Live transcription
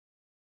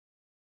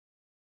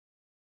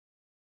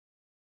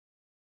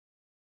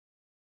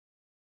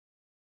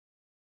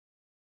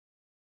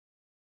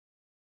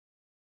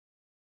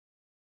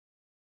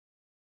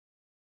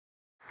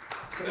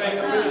Somebody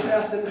up in this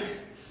house tonight.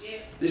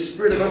 This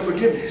spirit of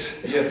unforgiveness,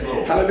 yes,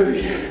 Lord,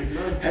 hallelujah,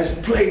 has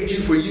plagued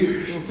you for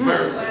years.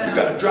 Mercy. You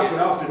got to drop it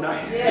off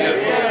tonight. Yes,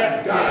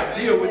 Lord. You got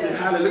to deal with it.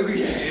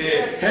 Hallelujah.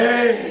 Yes.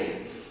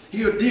 Hey,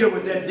 he'll deal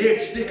with that dead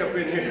stick up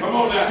in here. Come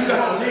on now. You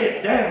got to lay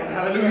it down.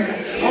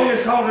 Hallelujah. On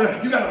this altar,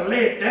 you got to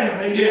lay it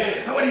down. Amen.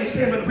 Yeah. What are you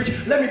saying, brother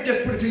preacher? Let me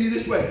just put it to you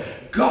this way.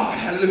 God,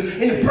 hallelujah,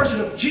 in the person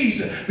of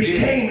Jesus,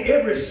 became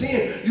every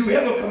sin you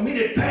ever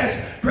committed, past,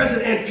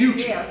 present, and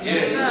future.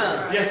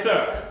 Yeah. Yes,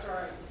 sir. That's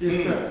right.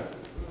 Yes, sir.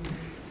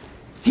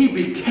 He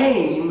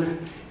became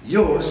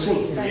your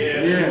sin.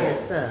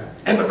 Yes.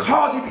 And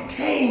because he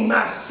became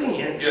my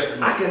sin, yes,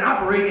 I can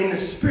operate in the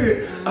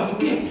spirit of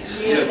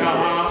forgiveness. Yes,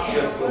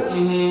 yes, Lord.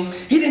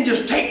 He didn't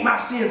just take my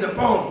sins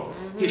upon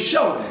his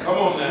shoulder. Come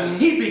on now.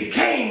 He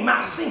became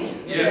my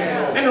sin.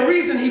 Yes, and the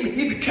reason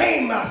he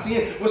became my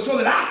sin was so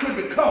that I could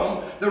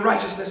become the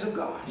righteousness of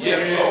God.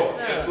 Yes, Lord.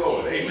 Yes,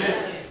 Lord.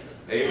 Amen.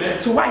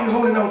 Amen. So why are you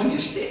holding on to your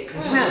stick?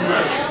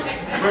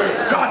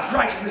 God's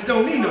righteousness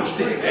don't need no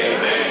stick.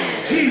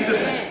 Amen. Jesus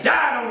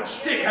died on a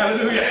stick,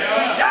 hallelujah.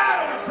 He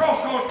died on a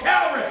cross called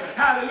Calvary,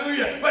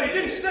 hallelujah. But he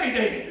didn't stay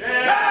there.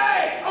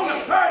 Hey, on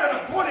the third and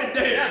appointed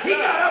day, he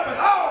got up with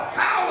all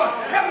power,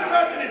 heaven and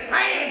earth in his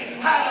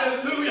hands,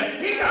 hallelujah.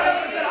 He got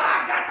up and said,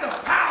 I got the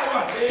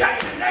power.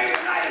 Touch your neighbor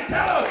tonight and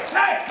tell her,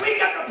 hey, we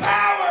got the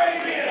power,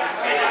 amen,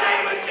 in the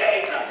name of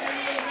Jesus.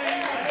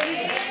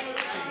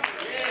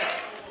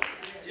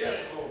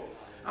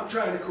 I'm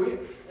trying to quit.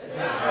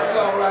 That's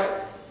all right.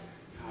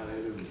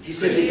 He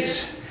said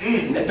this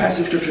in that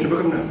passage of scripture in the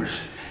book of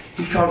Numbers.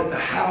 He called it the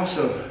house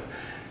of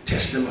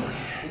testimony.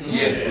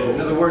 Yes, Lord.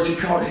 In other words, he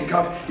called it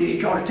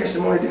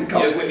testimony? Did he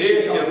call yes, it? It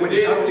did. Yes, it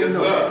did. I don't even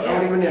know. I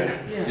don't even know.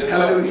 Yes,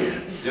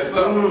 hallelujah. Yes,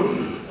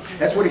 sir.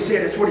 That's what he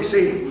said. That's what he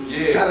said.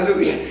 Yeah.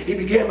 Hallelujah. He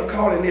began by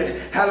calling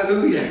it,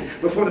 hallelujah,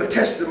 before the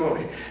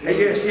testimony. And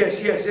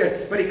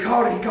yes. But he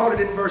called it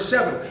in verse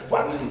 7.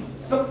 What?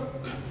 Look.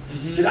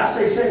 Did I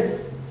say 7?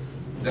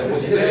 That's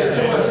what you said.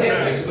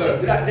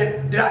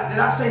 Did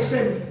I say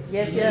 7?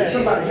 Yes, sir.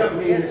 Somebody help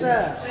me in this.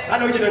 I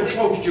know you done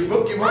closed your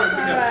book. You wanted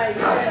me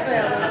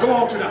to go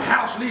on to the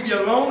house, leave you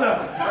alone.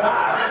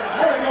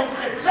 Holy Ghost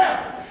said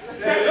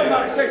 7.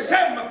 Somebody say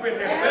 7 up in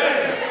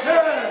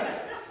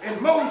here.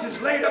 And Moses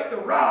laid up the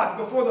rods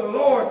before the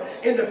Lord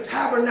in the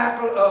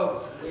tabernacle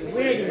of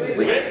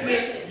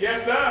witness.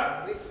 Yes,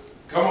 sir.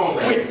 Come on,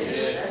 man.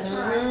 Witness.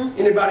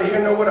 Anybody here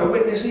know what a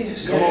witness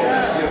is? Come on,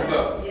 yes,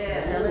 sir.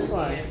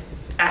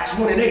 Acts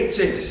 1:8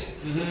 says,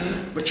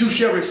 but you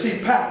shall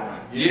receive power.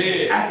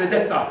 After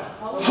that the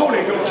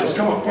Holy Ghost has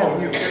come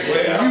upon you.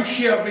 And you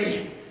shall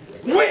be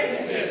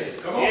witnesses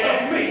of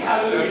me.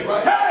 Hallelujah.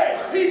 Right.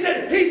 Hey, he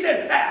said,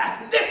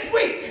 this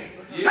week,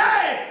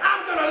 hey,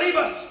 I'm going to leave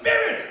a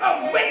spirit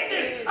of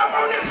witness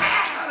upon this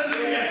house.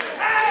 Hallelujah.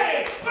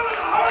 Hey, full of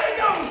the Holy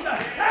Ghost.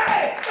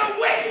 Hey, the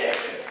witness.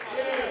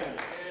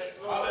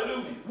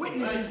 Hallelujah.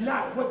 Witness is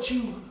not what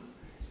you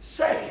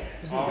say.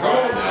 Come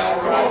on now.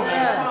 Come on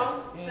now.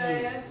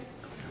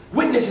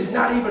 Witness is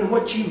not even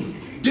what you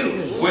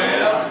do.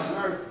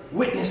 Well,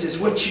 witness is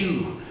what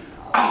you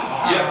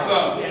are. Yes,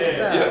 sir.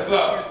 Yes,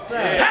 sir.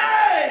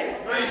 Hey!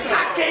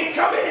 I can't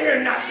come in here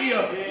and not be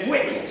a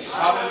witness.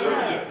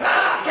 Hallelujah.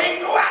 I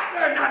can't go out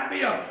there and not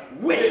be a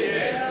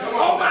witness.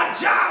 On my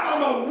job,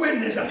 I'm a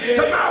witness. To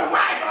my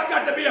wife, I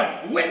got to be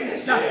a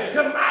witness. To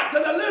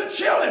the little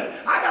children,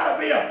 I got to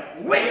be a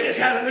witness.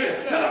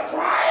 Hallelujah. To the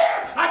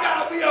choir, I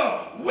got to be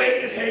a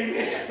witness.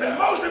 Amen. But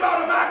most of all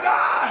to my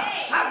God,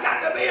 I've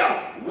got to be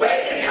a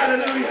witness.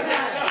 Hallelujah.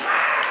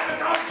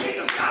 Because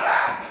Jesus got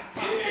up.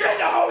 Sent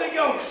the Holy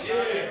Ghost.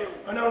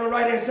 And on the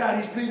right hand side,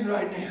 he's pleading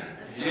right now.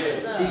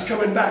 He's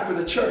coming back for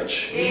the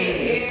church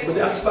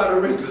without spot or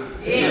wrinkle.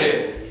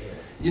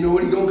 You know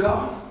what he's going to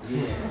call?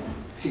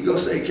 He's going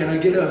to say, can I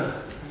get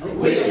a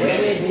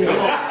witness?